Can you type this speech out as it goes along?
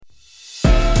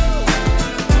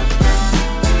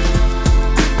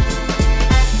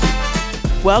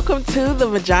Welcome to the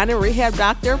Vagina Rehab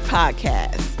Doctor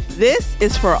podcast. This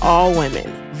is for all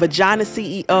women, vagina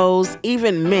CEOs,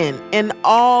 even men, and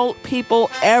all people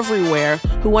everywhere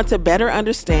who want to better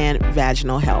understand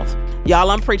vaginal health. Y'all,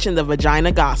 I'm preaching the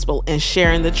vagina gospel and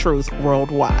sharing the truth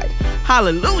worldwide.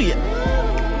 Hallelujah.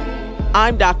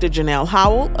 I'm Dr. Janelle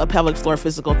Howell, a pelvic floor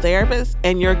physical therapist,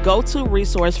 and your go-to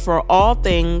resource for all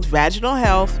things vaginal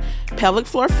health, pelvic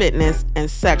floor fitness, and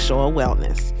sexual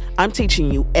wellness. I'm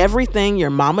teaching you everything your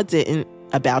mama didn't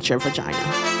about your vagina.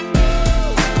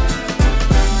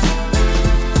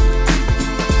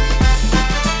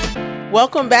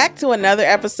 Welcome back to another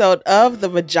episode of the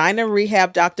Vagina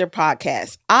Rehab Doctor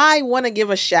podcast. I want to give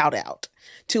a shout out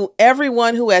to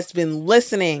everyone who has been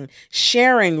listening,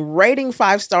 sharing, rating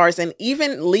 5 stars, and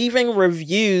even leaving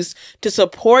reviews to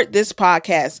support this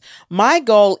podcast. My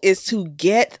goal is to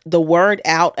get the word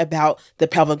out about the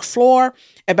pelvic floor,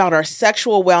 about our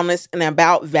sexual wellness, and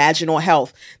about vaginal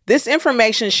health. This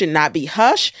information should not be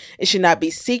hush, it should not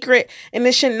be secret, and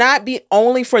it should not be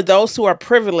only for those who are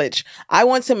privileged. I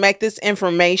want to make this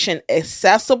information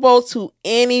accessible to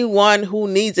anyone who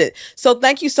needs it. So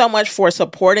thank you so much for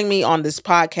supporting me on this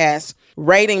podcast,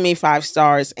 rating me 5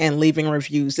 stars, and leaving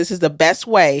reviews. This is the best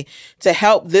way to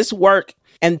help this work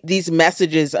and these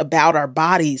messages about our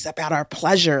bodies, about our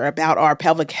pleasure, about our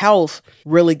pelvic health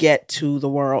really get to the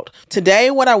world. Today,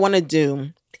 what I want to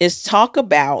do is talk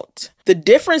about the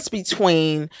difference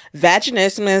between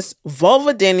vaginismus,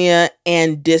 vulvodynia,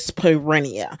 and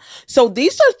dyspareunia. So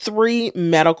these are 3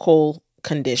 medical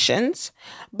conditions,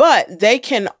 but they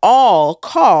can all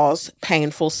cause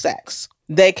painful sex.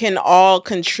 They can all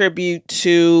contribute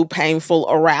to painful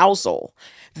arousal.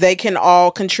 They can all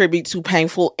contribute to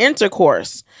painful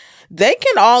intercourse. They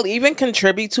can all even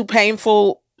contribute to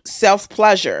painful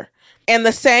self-pleasure. And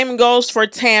the same goes for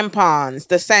tampons.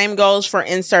 The same goes for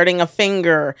inserting a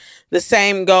finger. The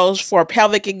same goes for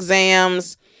pelvic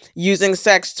exams, using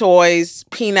sex toys,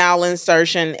 penile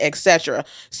insertion, etc.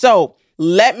 So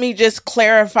let me just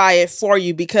clarify it for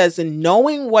you, because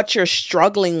knowing what you're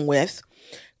struggling with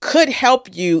could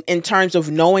help you in terms of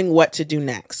knowing what to do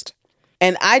next.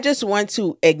 And I just want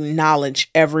to acknowledge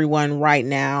everyone right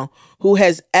now who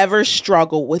has ever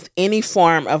struggled with any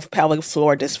form of pelvic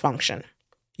floor dysfunction.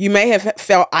 You may have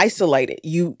felt isolated.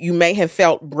 You may have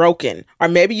felt broken, or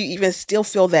maybe you even still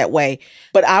feel that way.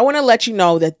 But I want to let you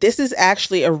know that this is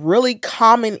actually a really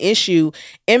common issue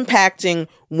impacting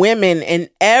women and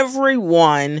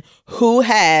everyone who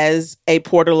has a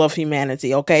portal of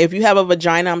humanity. Okay, if you have a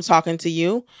vagina, I'm talking to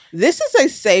you. This is a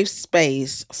safe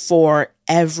space for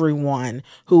everyone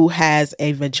who has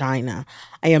a vagina.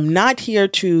 I am not here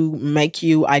to make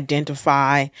you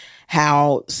identify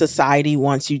how society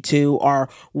wants you to or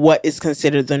what is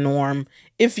considered the norm.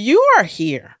 If you are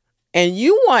here and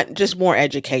you want just more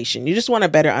education, you just want to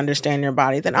better understand your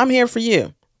body, then I'm here for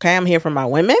you. Okay, I'm here for my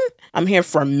women. I'm here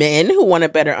for men who want to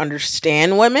better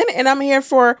understand women. And I'm here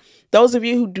for those of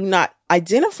you who do not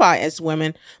identify as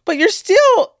women, but you're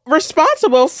still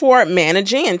responsible for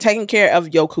managing and taking care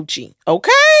of your coochie.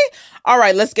 Okay? All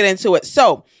right, let's get into it.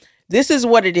 So this is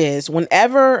what it is.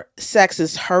 Whenever sex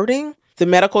is hurting, the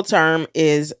medical term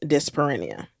is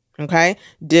dyspareunia. Okay?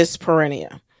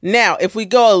 Dyspareunia. Now, if we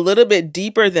go a little bit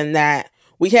deeper than that,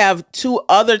 we have 2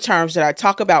 other terms that I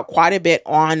talk about quite a bit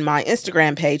on my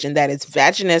Instagram page, and that is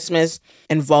vaginismus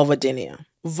and vulvodynia.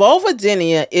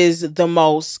 Vulvodynia is the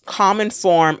most common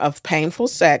form of painful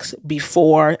sex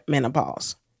before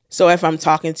menopause. So if I'm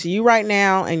talking to you right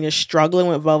now and you're struggling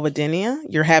with vulvodynia,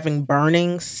 you're having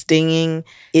burning, stinging,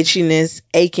 itchiness,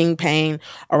 aching pain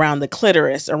around the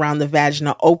clitoris, around the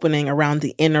vaginal opening, around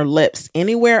the inner lips,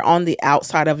 anywhere on the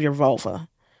outside of your vulva,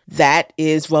 that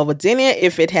is vulvodynia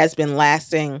if it has been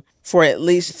lasting for at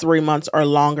least 3 months or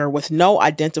longer with no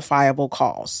identifiable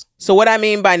cause. So what I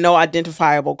mean by no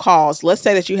identifiable cause, let's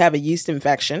say that you have a yeast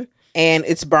infection and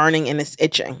it's burning and it's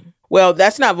itching. Well,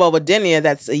 that's not vulvodynia,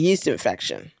 that's a yeast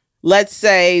infection. Let's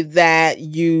say that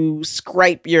you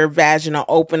scrape your vaginal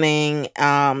opening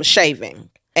shaving,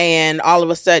 and all of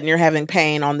a sudden you're having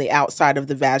pain on the outside of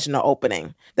the vaginal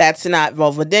opening. That's not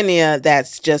vulvodynia,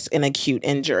 that's just an acute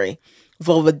injury.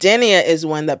 Vulvodynia is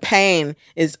when the pain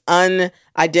is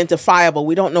unidentifiable.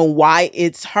 We don't know why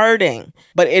it's hurting,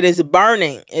 but it is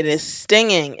burning. It is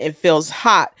stinging. It feels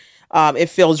hot. It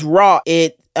feels raw.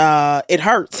 It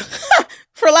hurts.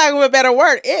 For lack of a better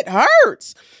word, it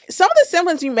hurts. Some of the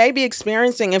symptoms you may be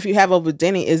experiencing if you have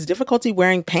vulvodynia is difficulty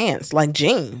wearing pants like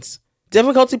jeans,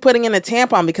 difficulty putting in a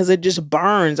tampon because it just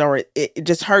burns or it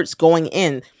just hurts going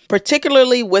in,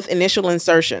 particularly with initial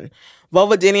insertion.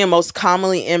 Vulvodynia most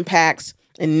commonly impacts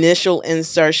initial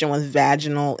insertion with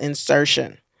vaginal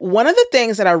insertion. One of the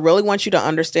things that I really want you to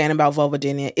understand about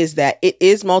vulvodynia is that it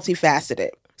is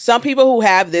multifaceted. Some people who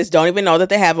have this don't even know that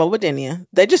they have vulvodynia.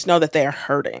 They just know that they are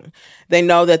hurting. They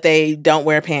know that they don't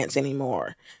wear pants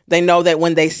anymore. They know that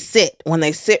when they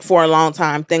sit for a long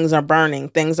time, things are burning,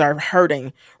 things are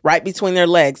hurting right between their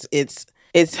legs.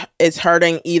 It's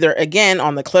hurting either, again,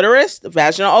 on the clitoris, the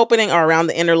vaginal opening, or around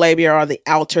the inner labia or the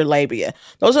outer labia.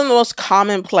 Those are the most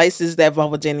common places that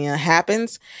vulvodynia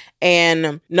happens.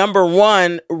 And number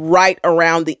one, right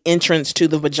around the entrance to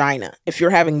the vagina. If you're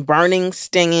having burning,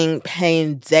 stinging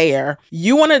pain there,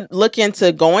 you want to look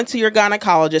into going to your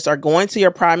gynecologist or going to your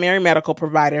primary medical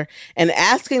provider and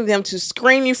asking them to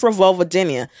screen you for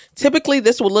vulvodynia. Typically,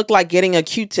 this would look like getting a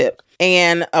Q-tip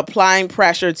and applying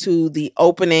pressure to the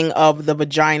opening of the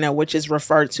vagina, which is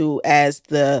referred to as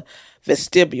the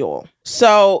vestibule.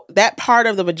 So that part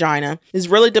of the vagina is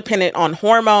really dependent on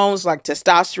hormones like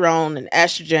testosterone and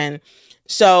estrogen.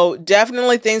 So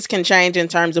definitely things can change in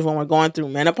terms of when we're going through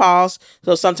menopause.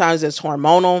 So sometimes it's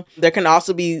hormonal. There can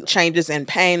also be changes in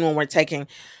pain when we're taking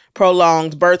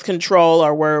prolonged birth control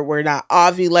or we're not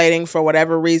ovulating for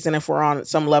whatever reason, if we're on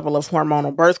some level of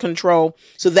hormonal birth control.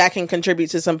 So that can contribute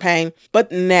to some pain.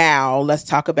 But now let's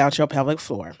talk about your pelvic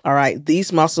floor. All right.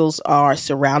 These muscles are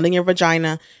surrounding your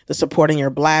vagina. They're supporting your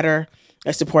bladder.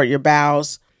 They support your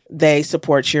bowels. They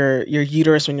support your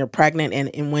uterus when you're pregnant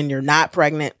and when you're not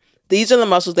pregnant. These are the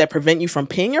muscles that prevent you from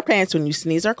peeing your pants when you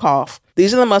sneeze or cough.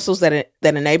 These are the muscles that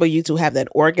enable you to have that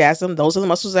orgasm. Those are the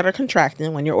muscles that are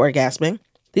contracting when you're orgasming.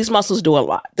 These muscles do a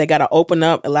lot. They got to open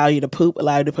up, allow you to poop,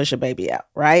 allow you to push a baby out,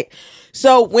 right?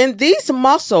 So when these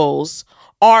muscles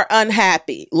are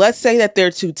unhappy, let's say that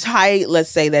they're too tight, let's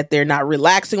say that they're not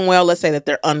relaxing well, let's say that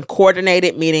they're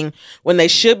uncoordinated, meaning when they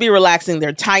should be relaxing,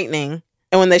 they're tightening,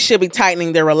 and when they should be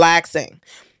tightening, they're relaxing.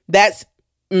 That's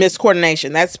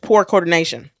miscoordination. That's poor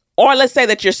coordination. Or let's say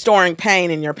that you're storing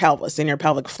pain in your pelvis, in your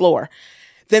pelvic floor.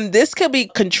 Then this could be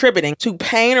contributing to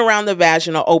pain around the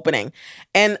vaginal opening.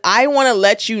 And I want to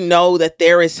let you know that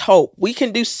there is hope. We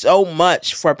can do so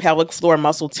much for pelvic floor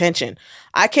muscle tension.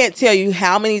 I can't tell you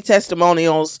how many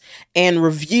testimonials and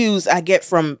reviews I get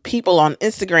from people on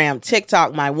Instagram,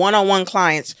 TikTok, my one-on-one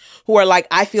clients who are like,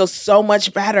 I feel so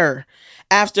much better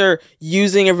after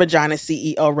using a Vagina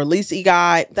CEO release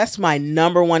e-guide. That's my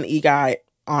number one e-guide,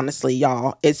 honestly,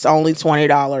 y'all. It's only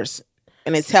 $20.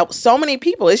 And it's helped so many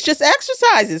people. It's just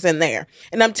exercises in there.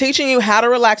 And I'm teaching you how to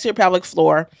relax your pelvic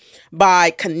floor by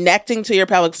connecting to your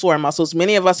pelvic floor muscles.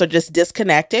 Many of us are just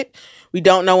disconnected. We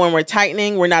don't know when we're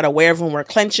tightening. We're not aware of when we're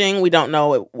clenching. We don't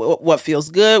know what feels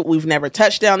good. We've never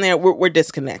touched down there. We're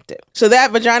disconnected. So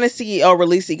that Vagina CEO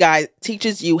Release Guide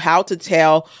teaches you how to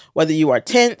tell whether you are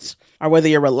tense or whether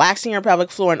you're relaxing your pelvic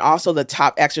floor, and also the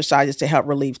top exercises to help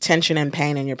relieve tension and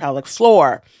pain in your pelvic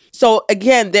floor. So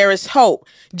again, there is hope.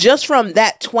 Just from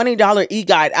that $20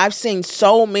 e-guide, I've seen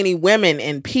so many women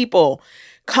and people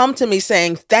come to me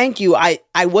saying, thank you. I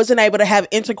wasn't able to have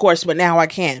intercourse, but now I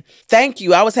can. Thank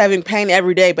you. I was having pain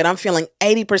every day, but I'm feeling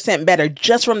 80% better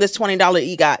just from this $20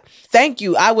 e-guide. Thank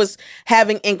you. I was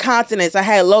having incontinence. I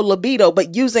had low libido,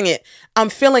 but using it, I'm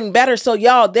feeling better. So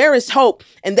y'all, there is hope.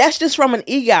 And that's just from an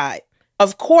e-guide.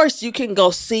 Of course, you can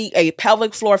go see a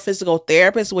pelvic floor physical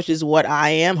therapist, which is what I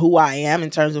am, who I am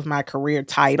in terms of my career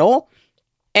title.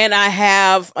 And I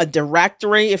have a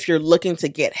directory if you're looking to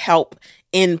get help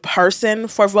in person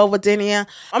for vulvodynia.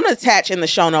 I'm going to attach in the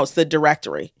show notes the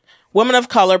directory. Women of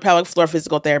Color Pelvic Floor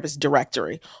Physical Therapist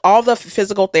Directory. All the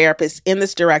physical therapists in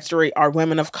this directory are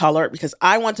women of color because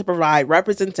I want to provide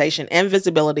representation and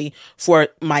visibility for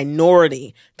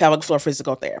minority pelvic floor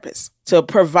physical therapists, to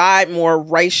provide more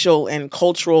racial and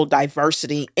cultural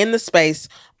diversity in the space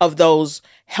of those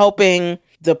helping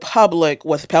the public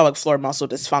with pelvic floor muscle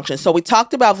dysfunction. So we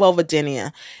talked about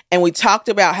vulvodynia, and we talked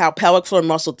about how pelvic floor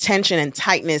muscle tension and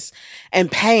tightness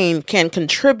and pain can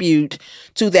contribute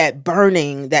to that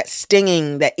burning, that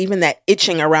stinging, that even that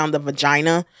itching around the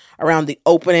vagina, around the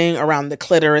opening, around the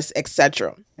clitoris,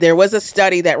 etc. There was a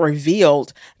study that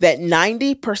revealed that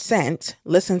 90%,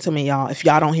 listen to me, y'all, if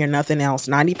y'all don't hear nothing else,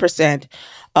 90%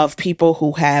 of people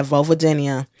who have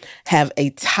vulvodynia have a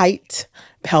tight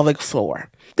pelvic floor.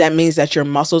 That means that your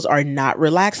muscles are not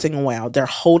relaxing well. They're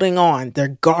holding on,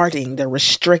 they're guarding, they're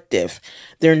restrictive.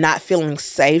 They're not feeling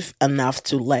safe enough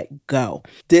to let go.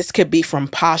 This could be from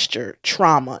posture,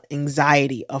 trauma,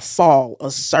 anxiety, a fall,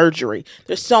 a surgery.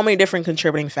 There's so many different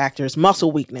contributing factors,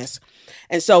 muscle weakness.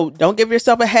 And so don't give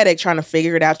yourself a headache trying to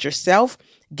figure it out yourself.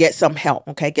 Get some help,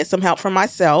 okay? Get some help from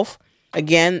myself.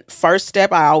 Again, first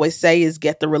step I always say is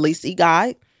get the Release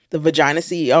E-Guide, the Vagina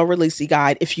CEO Release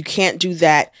E-Guide. If you can't do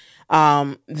that,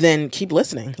 then keep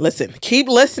listening. Keep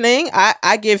listening.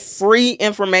 I give free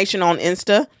information on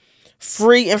Insta,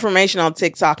 free information on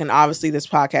TikTok, and obviously this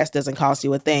podcast doesn't cost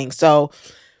you a thing. So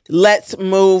let's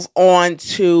move on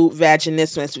to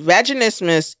vaginismus.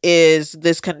 Vaginismus is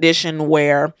this condition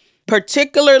where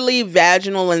particularly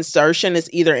vaginal insertion is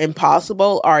either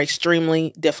impossible or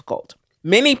extremely difficult.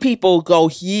 Many people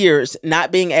go years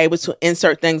not being able to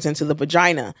insert things into the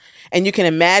vagina. And you can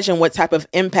imagine what type of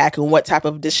impact and what type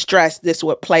of distress this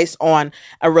would place on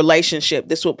a relationship.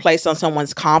 This would place on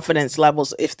someone's confidence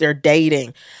levels if they're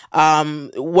dating.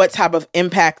 What type of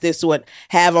impact this would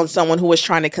have on someone who is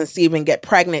trying to conceive and get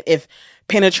pregnant if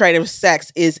penetrative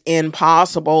sex is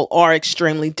impossible or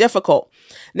extremely difficult.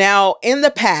 Now, in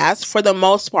the past, for the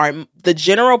most part, the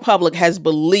general public has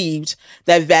believed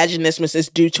that vaginismus is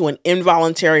due to an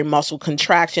involuntary muscle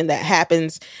contraction that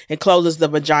happens and closes the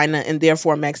vagina and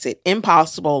therefore makes it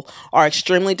impossible or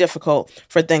extremely difficult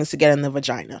for things to get in the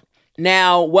vagina.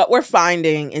 Now, what we're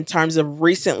finding in terms of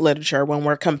recent literature when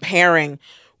we're comparing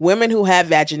women who have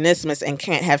vaginismus and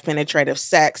can't have penetrative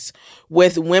sex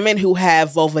with women who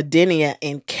have vulvodynia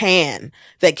and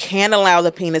they can allow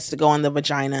the penis to go in the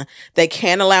vagina. They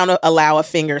can allow a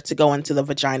finger to go into the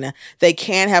vagina. They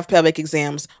can have pelvic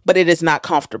exams, but it is not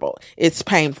comfortable. It's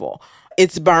painful.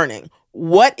 It's burning.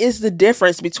 What is the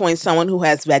difference between someone who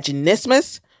has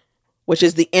vaginismus, which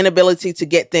is the inability to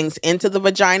get things into the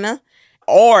vagina,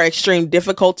 or extreme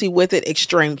difficulty with it,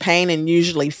 extreme pain, and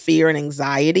usually fear and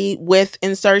anxiety with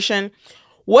insertion?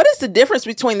 What is the difference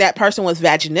between that person with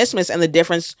vaginismus and the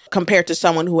difference compared to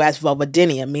someone who has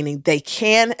vulvodynia, meaning they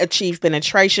can achieve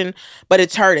penetration, but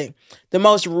it's hurting? The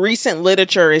most recent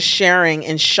literature is sharing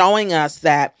and showing us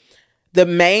that the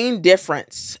main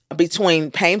difference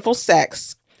between painful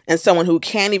sex and someone who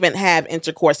can't even have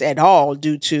intercourse at all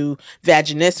due to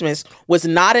vaginismus was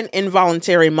not an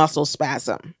involuntary muscle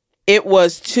spasm. It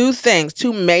was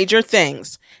two major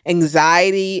things: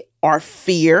 anxiety or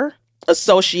fear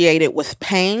associated with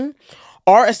pain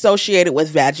or associated with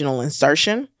vaginal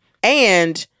insertion,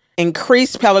 and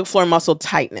increased pelvic floor muscle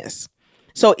tightness.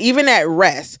 So even at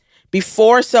rest,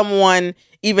 before someone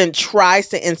even tries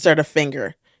to insert a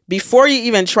finger, before you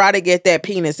even try to get that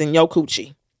penis in your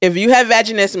coochie, if you have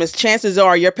vaginismus, chances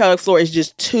are your pelvic floor is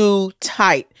just too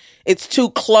tight. It's too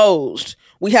closed.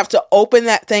 We have to open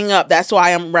that thing up. That's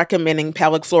why I'm recommending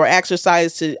pelvic floor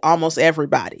exercise to almost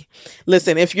everybody.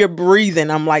 Listen, if you're breathing,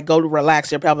 I'm like, go to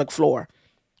relax your pelvic floor.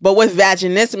 But with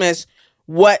vaginismus,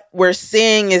 what we're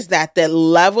seeing is that the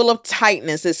level of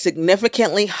tightness is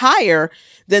significantly higher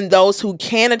than those who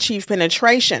can achieve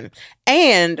penetration.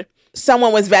 And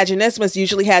someone with vaginismus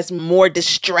usually has more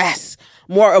distress,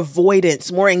 more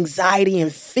avoidance, more anxiety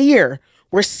and fear.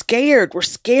 We're scared. We're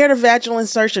scared of vaginal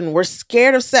insertion. We're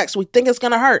scared of sex. We think it's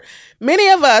going to hurt. Many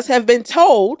of us have been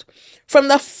told from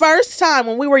the first time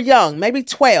when we were young, maybe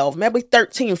 12, maybe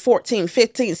 13, 14,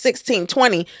 15, 16,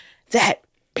 20, that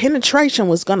penetration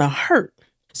was going to hurt.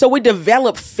 So we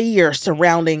develop fear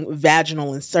surrounding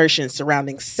vaginal insertion,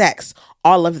 surrounding sex,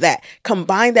 all of that.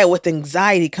 Combine that with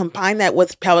anxiety, combine that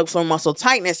with pelvic floor muscle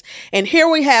tightness. And here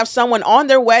we have someone on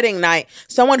their wedding night,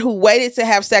 someone who waited to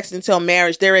have sex until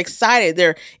marriage. They're excited.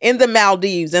 They're in the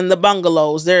Maldives, in the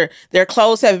bungalows. Their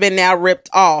clothes have been now ripped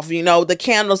off. You know, the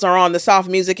candles are on, the soft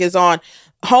music is on.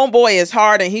 Homeboy is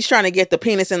hard and he's trying to get the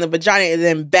penis in the vagina, and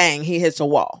then bang, he hits a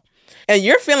wall. And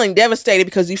you're feeling devastated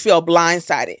because you feel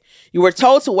blindsided. You were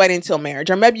told to wait until marriage,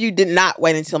 or maybe you did not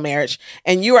wait until marriage,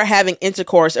 and you are having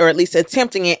intercourse or at least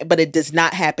attempting it, but it does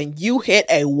not happen. You hit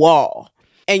a wall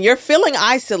and you're feeling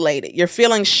isolated. You're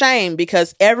feeling shame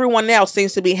because everyone else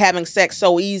seems to be having sex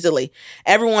so easily.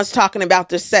 Everyone's talking about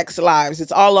their sex lives.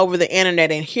 It's all over the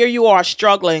internet. And here you are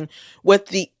struggling with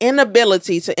the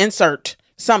inability to insert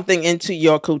something into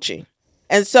your coochie.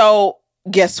 And so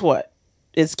guess what?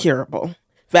 It's curable.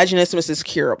 Vaginismus is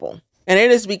curable. And it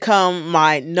has become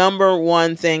my number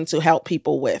one thing to help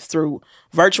people with through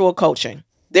virtual coaching.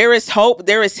 There is hope.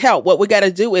 There is help. What we got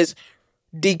to do is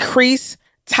decrease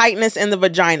tightness in the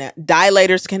vagina.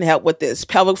 Dilators can help with this.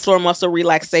 Pelvic floor muscle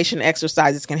relaxation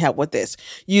exercises can help with this.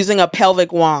 Using a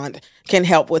pelvic wand can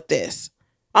help with this.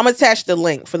 I'm going to attach the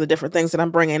link for the different things that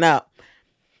I'm bringing up.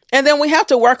 And then we have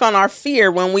to work on our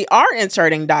fear when we are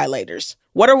inserting dilators.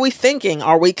 What are we thinking?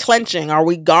 Are we clenching? Are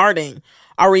we guarding?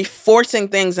 Are we forcing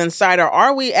things inside, or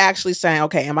are we actually saying,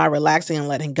 okay, am I relaxing and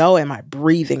letting go? Am I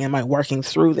breathing? Am I working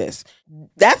through this?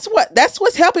 That's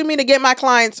what's helping me to get my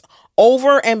clients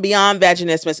over and beyond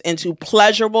vaginismus into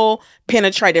pleasurable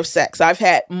penetrative sex. I've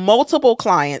had multiple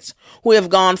clients who have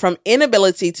gone from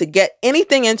inability to get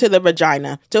anything into the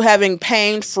vagina to having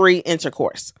pain-free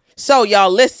intercourse. So y'all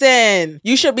listen,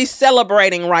 you should be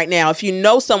celebrating right now if you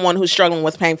know someone who's struggling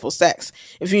with painful sex,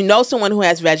 if you know someone who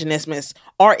has vaginismus,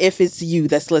 or if it's you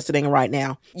that's listening right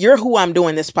now. You're who I'm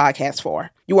doing this podcast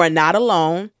for. You are not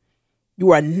alone.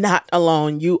 You are not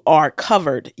alone. You are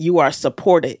covered. You are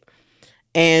supported.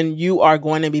 And you are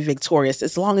going to be victorious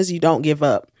as long as you don't give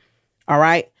up. All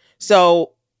right?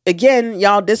 So again,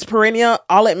 y'all, dyspareunia,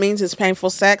 all it means is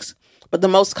painful sex. But the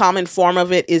most common form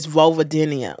of it is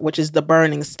vulvodynia, which is the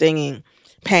burning, stinging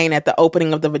pain at the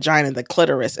opening of the vagina, the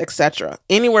clitoris, etc.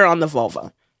 Anywhere on the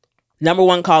vulva. Number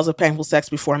one cause of painful sex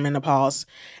before menopause.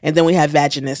 And then we have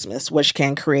vaginismus, which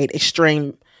can create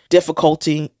extreme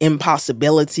difficulty,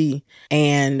 impossibility,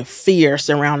 and fear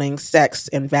surrounding sex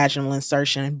and vaginal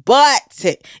insertion. But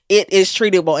it is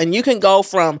treatable. And you can go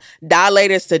from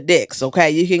dilators to dicks,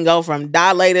 okay? You can go from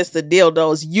dilators to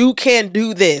dildos. You can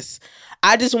do this.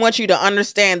 I just want you to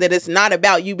understand that it's not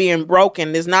about you being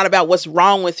broken. It's not about what's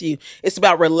wrong with you. It's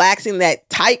about relaxing that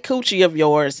tight coochie of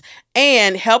yours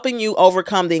and helping you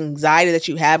overcome the anxiety that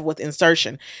you have with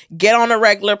insertion. Get on a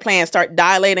regular plan. Start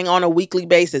dilating on a weekly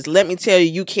basis. Let me tell you,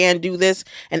 you can do this.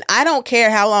 And I don't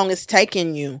care how long it's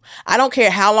taken you. I don't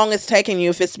care how long it's taken you.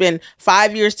 If it's been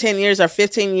 5 years, 10 years, or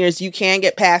 15 years, you can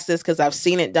get past this because I've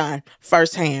seen it done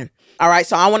firsthand. All right,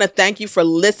 so I want to thank you for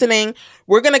listening.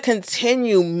 We're going to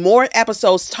continue more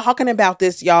episodes talking about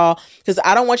this, y'all, because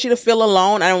I don't want you to feel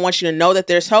alone. I don't want you to know that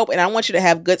there's hope, and I want you to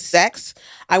have good sex.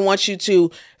 I want you to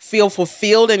feel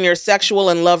fulfilled in your sexual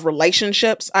and love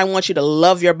relationships. I want you to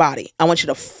love your body. I want you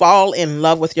to fall in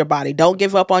love with your body. Don't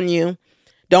give up on you.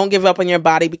 Don't give up on your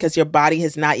body because your body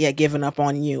has not yet given up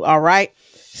on you. All right.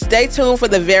 Stay tuned for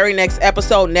the very next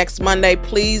episode next Monday.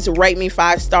 Please rate me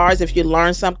 5 stars if you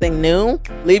learned something new.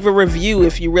 Leave a review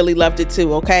if you really loved it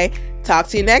too, okay? Talk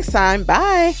to you next time.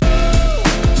 Bye.